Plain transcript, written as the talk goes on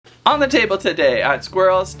On the table today at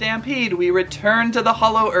SquirrelStampede, we return to the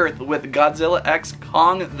Hollow Earth with Godzilla X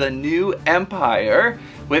Kong, the New Empire,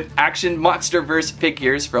 with Action Monsterverse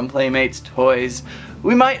figures from Playmates Toys.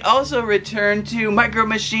 We might also return to Micro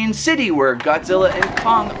Machine City, where Godzilla and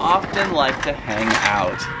Kong often like to hang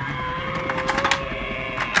out.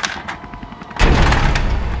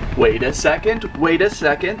 Wait a second,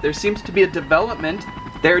 there seems to be a development.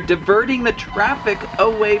 They're diverting the traffic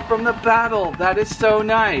away from the battle. That is so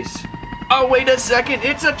nice. Oh, wait a second,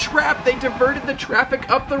 it's a trap. They diverted the traffic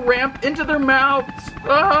up the ramp into their mouths.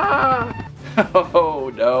 Ah!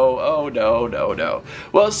 Oh no.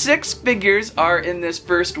 Well, 6 figures are in this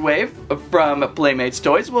first wave from Playmates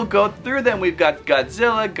Toys. We'll go through them. We've got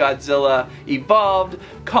Godzilla, Godzilla Evolved,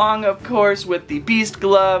 Kong, of course, with the Beast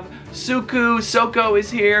Glove, Suko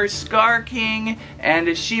is here, Skar King, and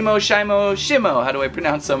Shimo, how do I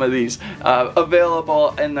pronounce some of these,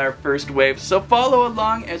 available in our first wave. So follow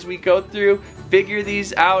along as we go through, figure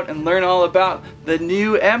these out, and learn all about the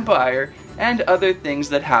new empire and other things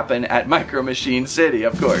that happen at Micro Machine City,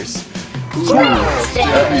 of course.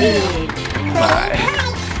 SquirrelStampede.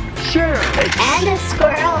 Sure. And a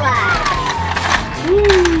squirrel ride.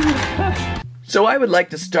 So I would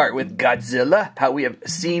like to start with Godzilla, how we have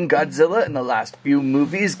seen Godzilla in the last few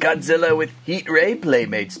movies. Godzilla with Heat Ray,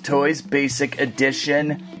 Playmates Toys Basic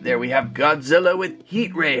Edition. There we have Godzilla with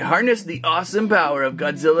Heat Ray. Harness the awesome power of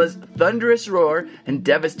Godzilla's thunderous roar and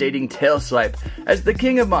devastating tail swipe as the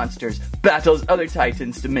king of monsters battles other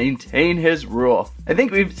titans to maintain his rule. I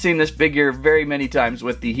think we've seen this figure very many times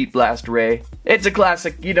with the Heat Blast Ray. It's a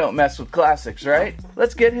classic, you don't mess with classics, right?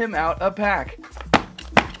 Let's get him out a pack.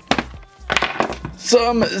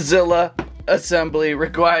 Some Zilla assembly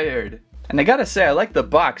required. And I gotta say, I like the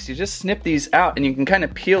box. You just snip these out and you can kind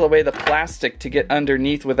of peel away the plastic to get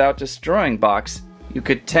underneath without destroying box. You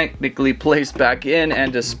could technically place back in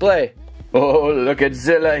and display. Oh, look at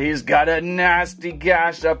Zilla. He's got a nasty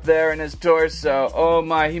gash up there in his torso. Oh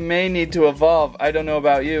my, he may need to evolve. I don't know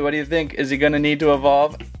about you. What do you think? Is he gonna need to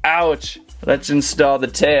evolve? Ouch. Let's install the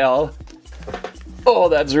tail. Oh,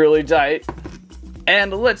 that's really tight.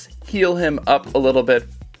 And let's heal him up a little bit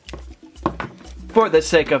for the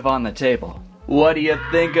sake of on the table. What do you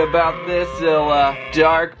think about this, Zilla?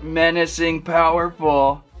 Dark, menacing,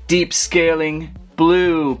 powerful, deep scaling,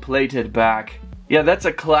 blue plated back. Yeah, that's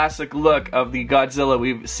a classic look of the Godzilla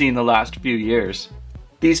we've seen the last few years.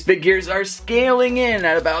 These figures are scaling in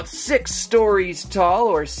at about 6 stories tall,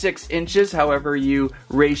 or 6 inches, however you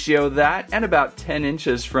ratio that, and about 10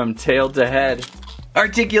 inches from tail to head.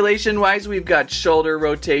 Articulation wise, we've got shoulder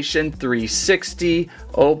rotation 360,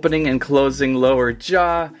 opening and closing lower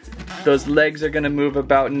jaw. Those legs are going to move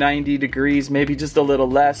about 90 degrees, maybe just a little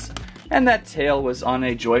less. And that tail was on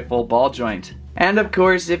a joyful ball joint. And of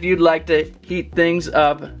course, if you'd like to heat things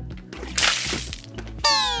up,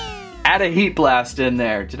 add a heat blast in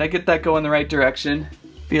there. Did I get that going the right direction?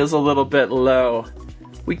 Feels a little bit low.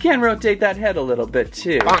 We can rotate that head a little bit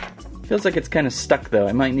too. Feels like it's kind of stuck though.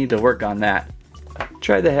 I might need to work on that.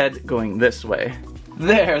 Try the head going this way.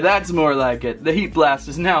 There, that's more like it. The heat blast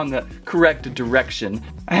is now in the correct direction.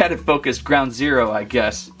 I had it focused ground zero, I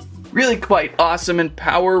guess. Really quite awesome in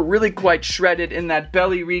power, really quite shredded in that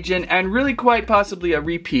belly region, and really quite possibly a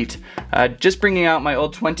repeat. Just bringing out my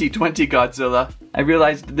old 2020 Godzilla, I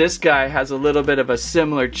realized this guy has a little bit of a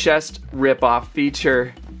similar chest rip-off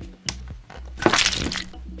feature.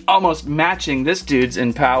 Almost matching this dude's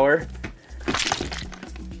in power.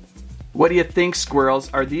 What do you think,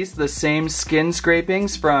 squirrels? Are these the same skin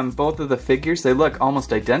scrapings from both of the figures? They look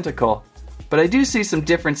almost identical. But I do see some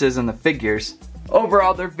differences in the figures.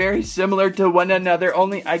 Overall, they're very similar to one another,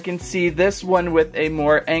 only I can see this one with a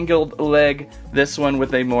more angled leg, this one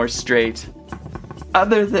with a more straight.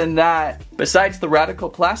 Other than that, besides the radical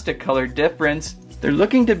plastic color difference, they're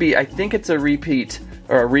looking to be, I think it's a repeat,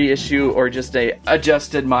 or a reissue, or just a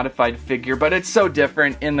adjusted, modified figure, but it's so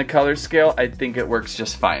different in the color scale, I think it works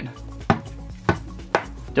just fine.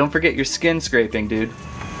 Don't forget your skin scraping, dude.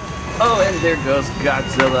 Oh, and there goes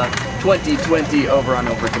Godzilla 2020 over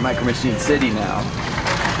to Micro Machine City now.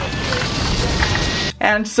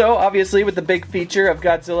 And so, obviously, with the big feature of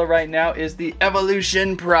Godzilla right now is the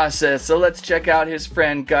evolution process. So let's check out his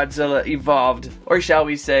friend Godzilla Evolved. Or shall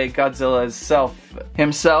we say Godzilla's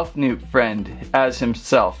himself, new friend, as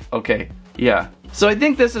himself. Okay, yeah. So I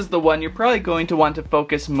think this is the one you're probably going to want to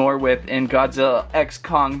focus more with in Godzilla X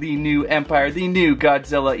Kong, the new empire, the new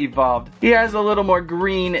Godzilla Evolved. He has a little more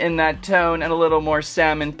green in that tone and a little more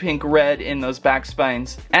salmon pink red in those back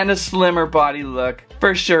spines. And a slimmer body look.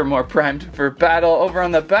 For sure more primed for battle. Over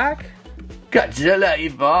on the back, Godzilla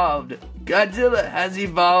Evolved. Godzilla has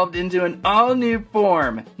evolved into an all-new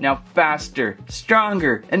form. Now faster,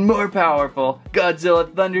 stronger, and more powerful,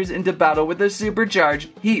 Godzilla thunders into battle with a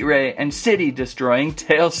supercharged heat ray and city-destroying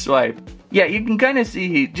tail swipe. Yeah, you can kind of see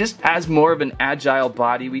he just has more of an agile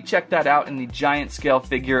body. We checked that out in the giant scale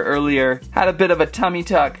figure earlier. Had a bit of a tummy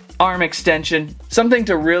tuck, arm extension, something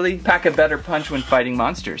to really pack a better punch when fighting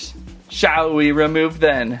monsters. Shall we remove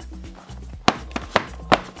then?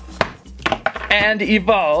 And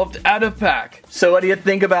evolved out of pack. So what do you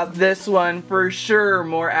think about this one? For sure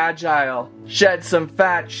more agile. Shed some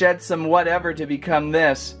fat, shed some whatever to become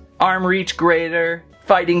this. Arm reach greater,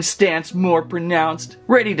 fighting stance more pronounced,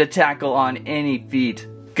 ready to tackle on any feat.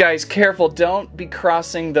 Guys, careful, don't be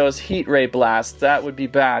crossing those heat ray blasts, that would be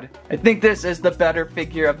bad. I think this is the better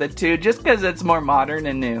figure of the two just because it's more modern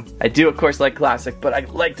and new. I do of course like classic, but I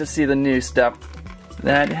like to see the new stuff.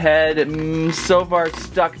 That head so far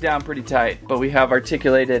stuck down pretty tight, but we have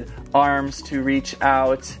articulated arms to reach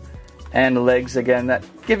out and legs again that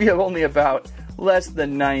give you only about less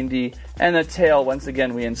than 90, and the tail once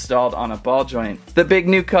again we installed on a ball joint. The big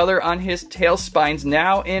new color on his tail spine's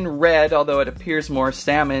now in red, although it appears more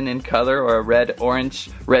salmon in color or a red-orange,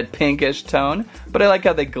 red-pinkish tone, but I like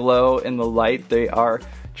how they glow in the light. They are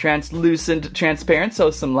translucent, transparent, so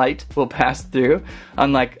some light will pass through,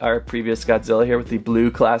 unlike our previous Godzilla here with the blue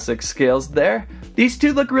classic scales there. These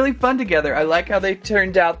two look really fun together. I like how they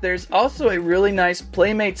turned out. There's also a really nice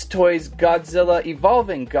Playmates Toys Godzilla,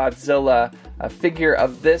 Evolving Godzilla, a figure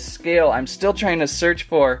of this scale I'm still trying to search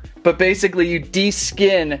for, but basically you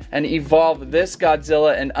de-skin and evolve this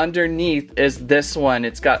Godzilla, and underneath is this one.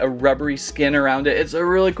 It's got a rubbery skin around it. It's a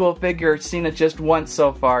really cool figure. I've seen it just once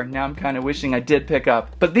so far. Now I'm kind of wishing I did pick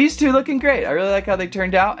up. But these two looking great. I really like how they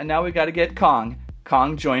turned out, and now we got to get Kong.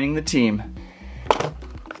 Kong joining the team.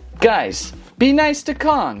 Guys, be nice to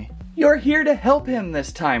Kong. You're here to help him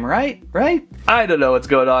this time, right? Right? I don't know what's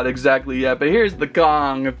going on exactly yet, but here's the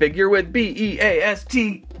Kong figure with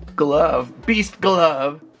B-E-A-S-T glove, beast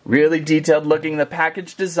glove. Really detailed looking. The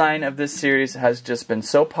package design of this series has just been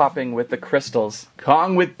so popping with the crystals.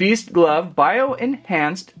 Kong with beast glove,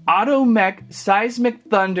 bio-enhanced auto-mech seismic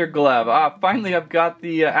thunder glove. Ah, finally I've got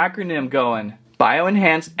the acronym going.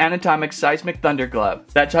 Bio-enhanced anatomic seismic thunder glove.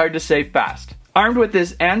 That's hard to say fast. Armed with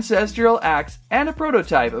his ancestral axe and a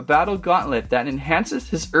prototype, a battle gauntlet that enhances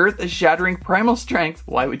his earth-shattering primal strength.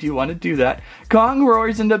 Why would you want to do that? Kong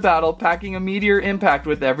roars into battle, packing a meteor impact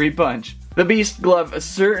with every punch. The beast glove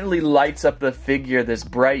certainly lights up the figure, this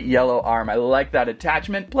bright yellow arm. I like that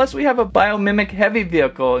attachment, plus we have a biomimic heavy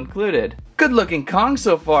vehicle included. Good looking Kong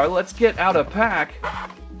so far. Let's get out of pack.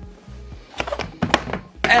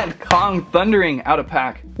 And Kong thundering out of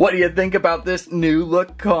pack. What do you think about this new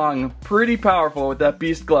look Kong? Pretty powerful with that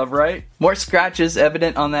beast glove, right? More scratches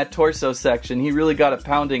evident on that torso section. He really got a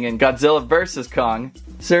pounding in Godzilla vs. Kong.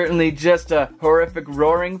 Certainly just a horrific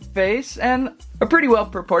roaring face and a pretty well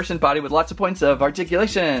proportioned body with lots of points of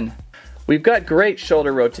articulation. We've got great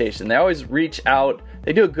shoulder rotation. They always reach out.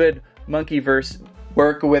 They do a good monkeyverse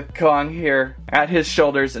work with Kong here at his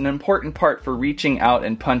shoulders, an important part for reaching out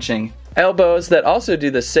and punching. Elbows that also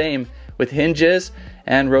do the same with hinges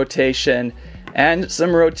and rotation, and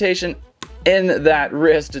some rotation in that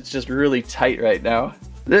wrist. It's just really tight right now.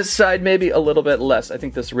 This side maybe a little bit less. I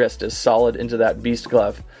think this wrist is solid into that beast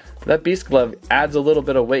glove. That beast glove adds a little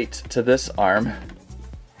bit of weight to this arm.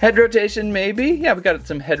 Head rotation maybe. Yeah, we got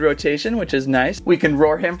some head rotation, which is nice. We can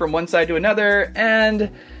roar him from one side to another,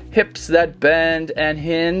 and hips that bend and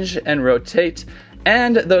hinge and rotate.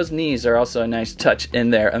 And those knees are also a nice touch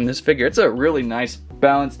in there on this figure. It's a really nice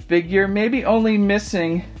balanced figure. Maybe only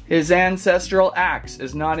missing his ancestral axe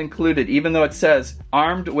is not included, even though it says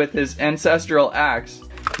armed with his ancestral axe.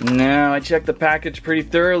 No, I checked the package pretty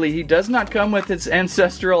thoroughly. He does not come with his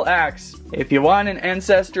ancestral axe. If you want an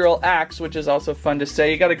ancestral axe, which is also fun to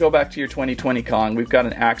say, you gotta go back to your 2020 Kong. We've got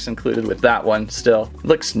an axe included with that one still.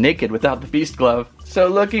 Looks naked without the beast glove. So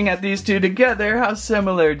looking at these two together, how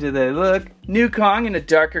similar do they look? New Kong in a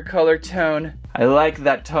darker color tone. I like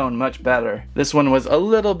that tone much better. This one was a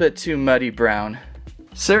little bit too muddy brown.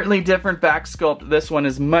 Certainly different back sculpt. This one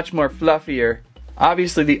is much more fluffier.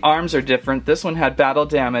 Obviously the arms are different. This one had battle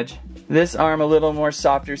damage. This arm a little more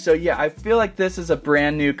softer. So yeah, I feel like this is a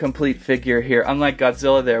brand new complete figure here. Unlike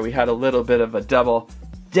Godzilla there, we had a little bit of a double.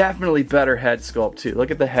 Definitely better head sculpt too.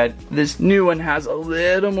 Look at the head. This new one has a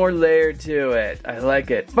little more layer to it. I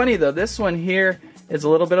like it. Funny though, this one here is a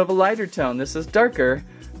little bit of a lighter tone. This is darker.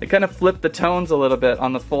 They kind of flip the tones a little bit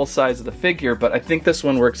on the full size of the figure, but I think this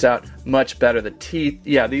one works out much better. The teeth,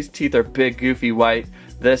 yeah, these teeth are big, goofy, white.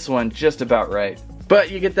 This one just about right. But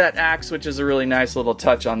you get that axe, which is a really nice little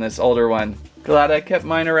touch on this older one. Glad I kept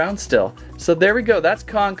mine around still. So there we go, that's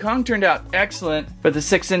Kong. Kong turned out excellent for the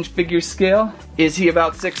 6-inch figure scale. Is he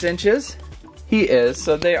about 6 inches? He is,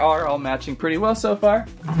 so they are all matching pretty well so far.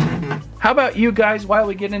 How about you guys, while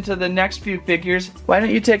we get into the next few figures, why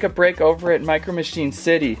don't you take a break over at Micro Machine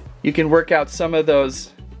City? You can work out some of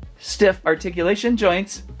those stiff articulation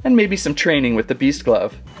joints and maybe some training with the Beast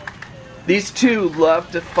Glove. These two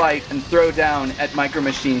love to fight and throw down at Micro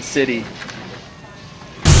Machine City.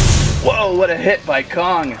 Whoa, what a hit by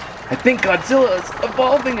Kong. I think Godzilla is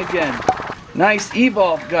evolving again. Nice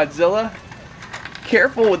evolve, Godzilla.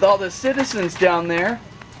 Careful with all the citizens down there.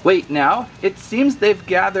 Wait now, it seems they've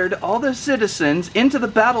gathered all the citizens into the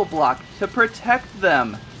battle block to protect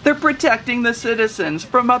them. They're protecting the citizens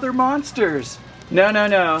from other monsters.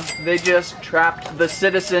 No, they just trapped the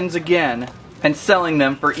citizens again and selling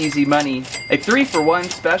them for easy money. A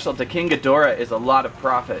 3-for-1 special to King Ghidorah is a lot of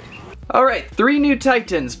profit. Alright, 3 new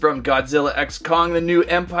Titans from Godzilla X Kong, the new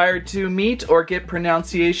Empire to meet or get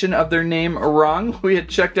pronunciation of their name wrong. We had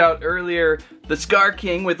checked out earlier the Skar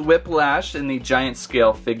King with Whiplash in the giant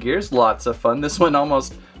scale figures. Lots of fun. This one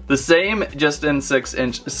almost the same, just in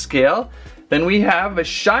 6-inch scale. Then we have a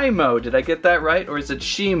Shimo. Did I get that right? Or is it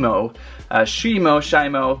Shimo?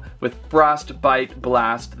 Shimo with Frost Bite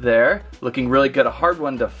Blast there. Looking really good. A hard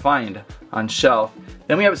one to find on shelf.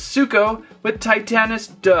 Then we have Suko with Titanus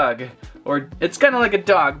Doug. Or it's kind of like a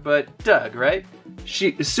dog, but Doug, right?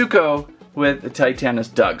 Suko with the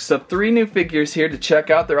Titanus Doug. So 3 new figures here to check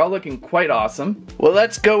out. They're all looking quite awesome. Well,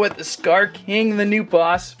 let's go with the Skar King, the new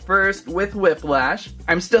boss, first with Whiplash.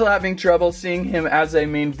 I'm still having trouble seeing him as a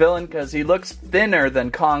main villain because he looks thinner than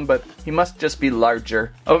Kong, but he must just be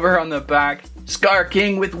larger. Over on the back, Skar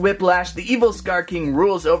King with Whiplash. The evil Skar King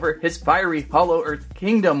rules over his fiery Hollow Earth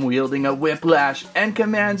kingdom wielding a whiplash and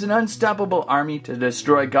commands an unstoppable army to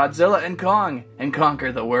destroy Godzilla and Kong and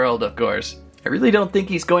conquer the world, of course. I really don't think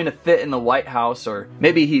he's going to fit in the White House, or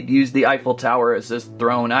maybe he'd use the Eiffel Tower as his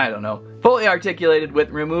throne, I don't know. Fully articulated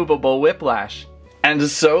with removable whiplash. And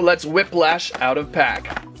so let's whiplash out of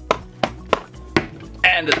pack.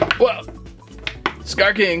 And, whoa!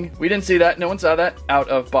 Skar King, we didn't see that, no one saw that, out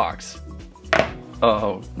of box.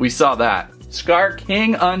 Oh, we saw that. Skar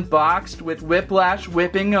King unboxed with Whiplash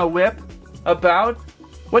whipping a whip about.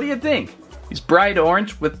 What do you think? He's bright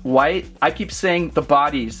orange with white. I keep saying the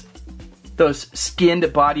bodies. Those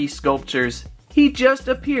skinned body sculptures. He just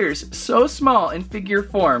appears so small in figure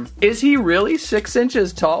form. Is he really 6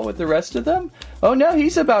 inches tall with the rest of them? Oh no,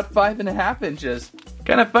 he's about 5.5 inches.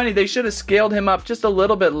 Kind of funny, they should have scaled him up just a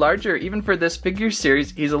little bit larger. Even for this figure series,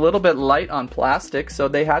 he's a little bit light on plastic, so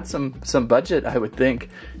they had some budget, I would think.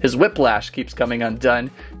 His whiplash keeps coming undone.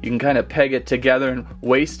 You can kind of peg it together and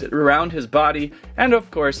waist it around his body, and of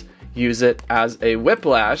course, use it as a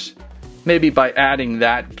whiplash. Maybe by adding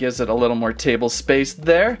that, gives it a little more table space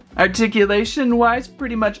there. Articulation-wise,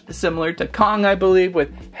 pretty much similar to Kong, I believe,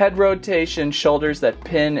 with head rotation, shoulders that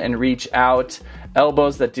pin and reach out,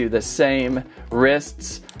 elbows that do the same,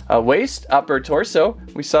 wrists, waist, upper torso.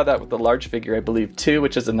 We saw that with the large figure, I believe, too,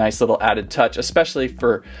 which is a nice little added touch, especially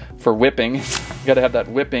for whipping. You gotta have that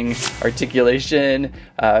whipping articulation,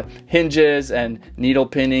 hinges and needle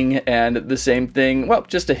pinning, and the same thing, well,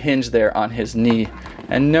 just a hinge there on his knee.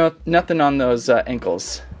 And nothing on those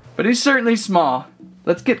ankles. But he's certainly small.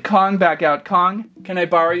 Let's get Kong back out. Kong, can I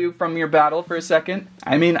borrow you from your battle for a second?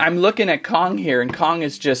 I mean, I'm looking at Kong here, and Kong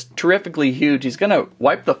is just terrifically huge. He's gonna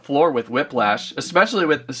wipe the floor with whiplash, especially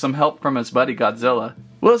with some help from his buddy Godzilla.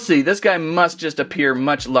 We'll see, this guy must just appear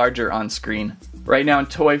much larger on screen. Right now in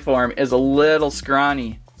toy form is a little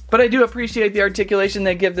scrawny. But I do appreciate the articulation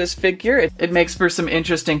they give this figure. It makes for some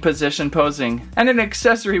interesting position posing. And an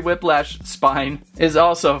accessory whiplash spine is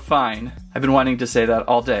also fine. I've been wanting to say that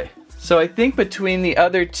all day. So I think between the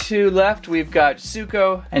other 2 left, we've got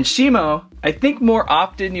Suko and Shimo. I think more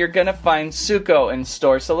often you're gonna find Suko in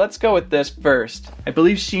store, so let's go with this first. I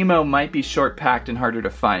believe Shimo might be short-packed and harder to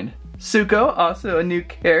find. Suko, also a new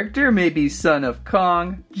character, maybe son of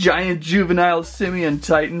Kong. Giant juvenile simian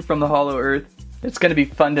titan from the Hollow Earth. It's going to be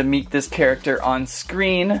fun to meet this character on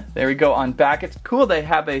screen. There we go on back. It's cool they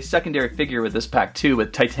have a secondary figure with this pack too,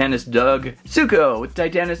 with Titanus Doug. Suko with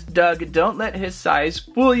Titanus Doug. Don't let his size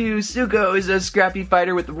fool you. Suko is a scrappy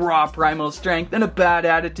fighter with raw primal strength and a bad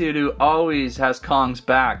attitude who always has Kong's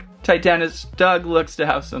back. Titanus Doug looks to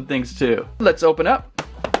have some things too. Let's open up.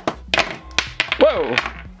 Whoa!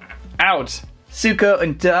 Out. Suko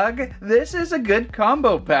and Doug. This is a good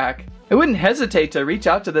combo pack. I wouldn't hesitate to reach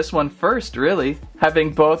out to this one first, really.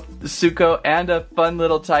 Having both Suko and a fun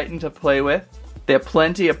little Titan to play with. They have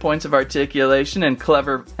plenty of points of articulation and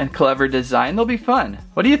clever design. They'll be fun.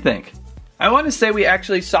 What do you think? I want to say we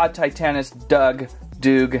actually saw Titanus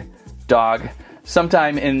Doug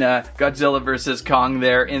sometime in Godzilla vs. Kong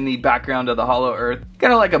there in the background of the Hollow Earth.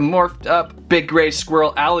 Kind of like a morphed up big gray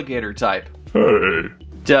squirrel alligator type. Hey.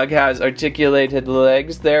 Doug has articulated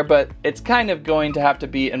legs there, but it's kind of going to have to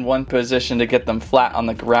be in one position to get them flat on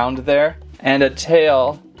the ground there. And a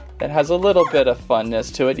tail that has a little bit of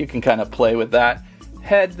funness to it. You can kind of play with that.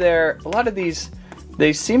 Head there, a lot of these,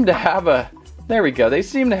 they seem to have a, there we go, they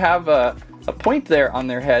seem to have a point there on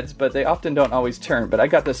their heads, but they often don't always turn. But I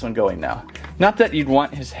got this one going now. Not that you'd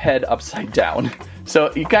want his head upside down.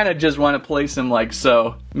 So you kind of just want to place him like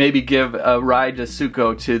so. Maybe give a ride to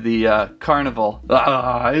Suko to the carnival.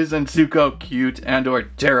 Ah, isn't Suko cute and or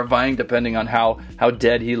terrifying depending on how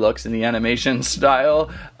dead he looks in the animation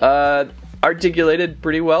style. Articulated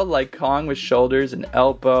pretty well like Kong with shoulders and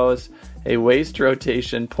elbows. A waist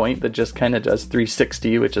rotation point that just kind of does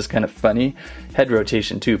 360, which is kind of funny. Head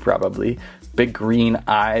rotation too, probably. Big green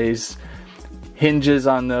eyes. Hinges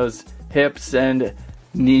on those hips and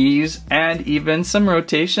knees, and even some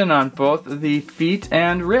rotation on both the feet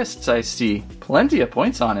and wrists, I see. Plenty of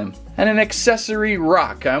points on him. And an accessory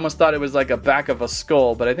rock. I almost thought it was like a back of a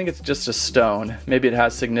skull, but I think it's just a stone. Maybe it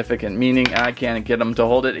has significant meaning. I can't get him to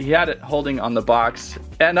hold it. He had it holding on the box,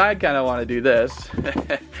 and I kind of want to do this.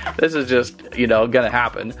 This is just, you know, gonna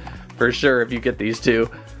happen for sure if you get these two.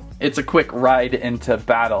 It's a quick ride into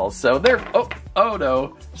battle, so they're, oh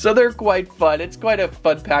no. So they're quite fun. It's quite a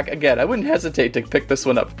fun pack. Again, I wouldn't hesitate to pick this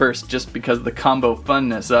one up first just because of the combo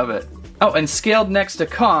funness of it. Oh, and scaled next to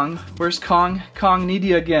Kong. Where's Kong? Kong, need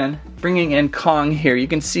you again. Bringing in Kong here. You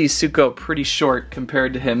can see Suko pretty short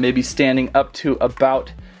compared to him, maybe standing up to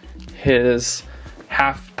about his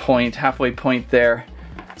halfway point there.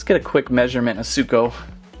 Let's get a quick measurement of Suko.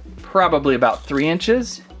 Probably about 3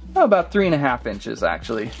 inches. Oh, about 3.5 inches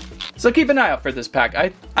actually. So keep an eye out for this pack.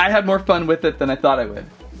 I had more fun with it than I thought I would.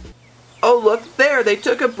 Oh, look there, they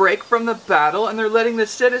took a break from the battle and they're letting the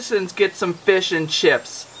citizens get some fish and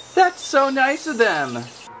chips. That's so nice of them.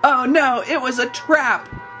 Oh no, it was a trap.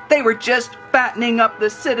 They were just fattening up the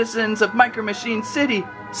citizens of Micro Machine City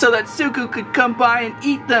so that Suko could come by and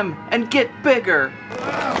eat them and get bigger.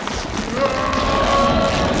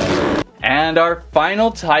 And our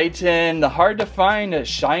final Titan, the hard to find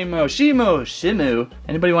Shimo.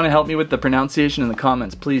 Anybody want to help me with the pronunciation in the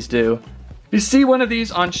comments? Please do. If you see one of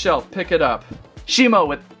these on shelf, pick it up. Shimo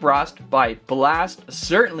with Frost Bite Blast,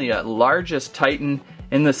 certainly a largest Titan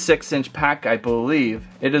in the 6-inch pack, I believe.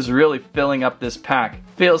 It is really filling up this pack.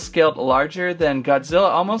 Feels scaled larger than Godzilla,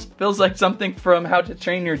 almost feels like something from How to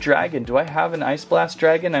Train Your Dragon. Do I have an Ice Blast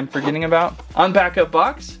Dragon I'm forgetting about? Unpack a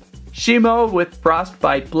box. Shimo with Frost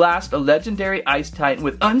Bite Blast, a legendary ice titan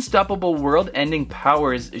with unstoppable world-ending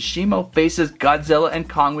powers. Shimo faces Godzilla and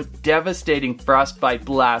Kong with devastating Frostbite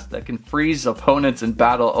Blast that can freeze opponents in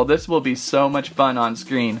battle. Oh, this will be so much fun on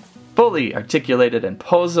screen. Fully articulated and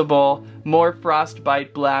posable. More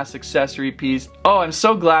Frostbite Blast accessory piece. Oh, I'm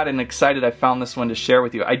so glad and excited I found this one to share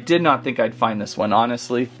with you. I did not think I'd find this one,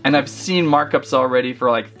 honestly. And I've seen markups already for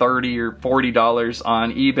like $30 or $40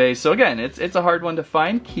 on eBay. So again, it's a hard one to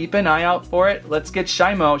find. Keep an eye out for it. Let's get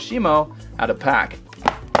Shimo out of pack.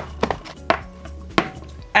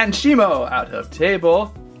 And Shimo out of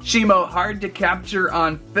table. Shimo hard to capture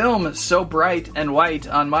on film, so bright and white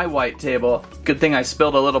on my white table. Good thing I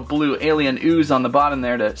spilled a little blue alien ooze on the bottom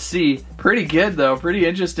there to see. Pretty good though, pretty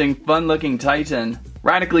interesting, fun looking Titan.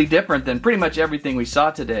 Radically different than pretty much everything we saw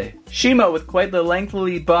today. Shimo with quite the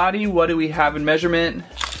lengthy body. What do we have in measurement?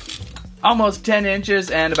 Almost 10 inches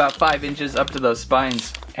and about 5 inches up to those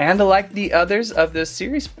spines. And like the others of this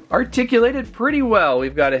series, articulated pretty well.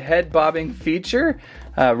 We've got a head bobbing feature,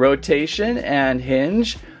 rotation and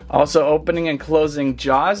hinge. Also opening and closing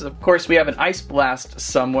jaws. Of course, we have an ice blast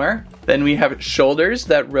somewhere. Then we have shoulders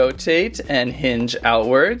that rotate and hinge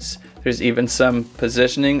outwards. There's even some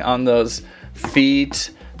positioning on those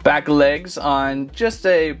feet. Back legs on just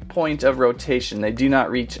a point of rotation. They do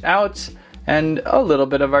not reach out. And a little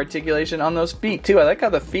bit of articulation on those feet too. I like how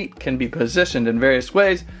the feet can be positioned in various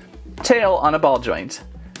ways. Tail on a ball joint.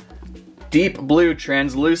 Deep blue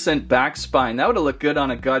translucent back spine. That would have looked good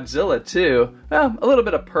on a Godzilla too. Well, a little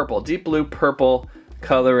bit of purple. Deep blue purple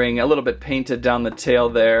coloring. A little bit painted down the tail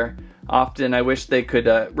there. Often I wish they could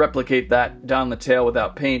replicate that down the tail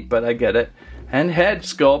without paint, but I get it. And head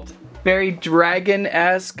sculpt. Very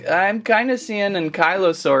dragon-esque. I'm kind of seeing an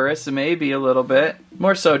Ankylosaurus, maybe a little bit.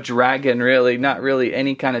 More so dragon, really. Not really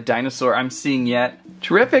any kind of dinosaur I'm seeing yet.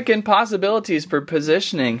 Terrific in possibilities for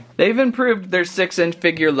positioning. They've improved their 6-inch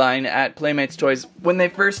figure line at Playmates Toys. When they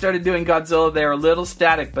first started doing Godzilla, they were a little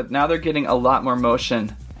static, but now they're getting a lot more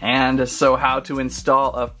motion. And so how to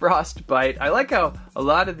install a Frost Bite. I like how a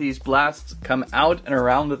lot of these blasts come out and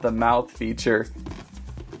around with the mouth feature.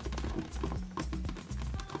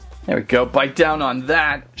 There we go, bite down on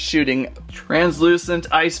that, shooting translucent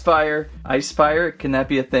ice fire. Ice fire, can that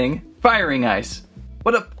be a thing? Firing ice.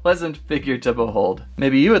 What a pleasant figure to behold.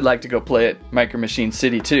 Maybe you would like to go play at Micro Machine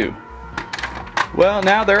City too. Well,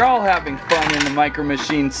 now they're all having fun in the Micro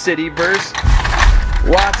Machine City verse.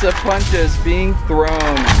 Lots of punches being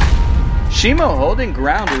thrown. Shimo holding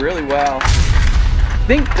ground really well. I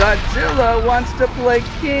think Godzilla wants to play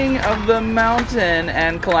king of the mountain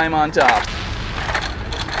and climb on top.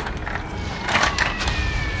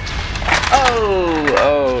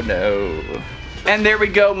 Oh no. And there we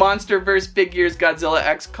go, Monsterverse figures, Godzilla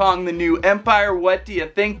X Kong, the new Empire. What do you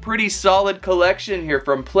think? Pretty solid collection here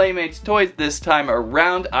from Playmates Toys this time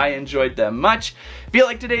around. I enjoyed them much. If you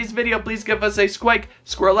like today's video, please give us a squike,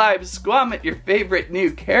 squirrelive, squamment your favorite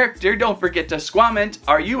new character. Don't forget to squamment.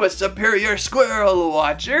 Are you a superior squirrel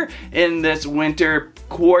watcher? In this winter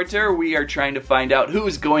quarter, we are trying to find out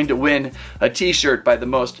who's going to win a t-shirt by the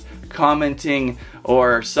most commenting,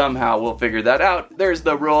 or somehow we'll figure that out. There's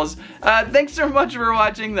the rules. Thanks so much for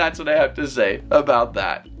watching. That's what I have to say about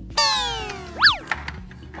that.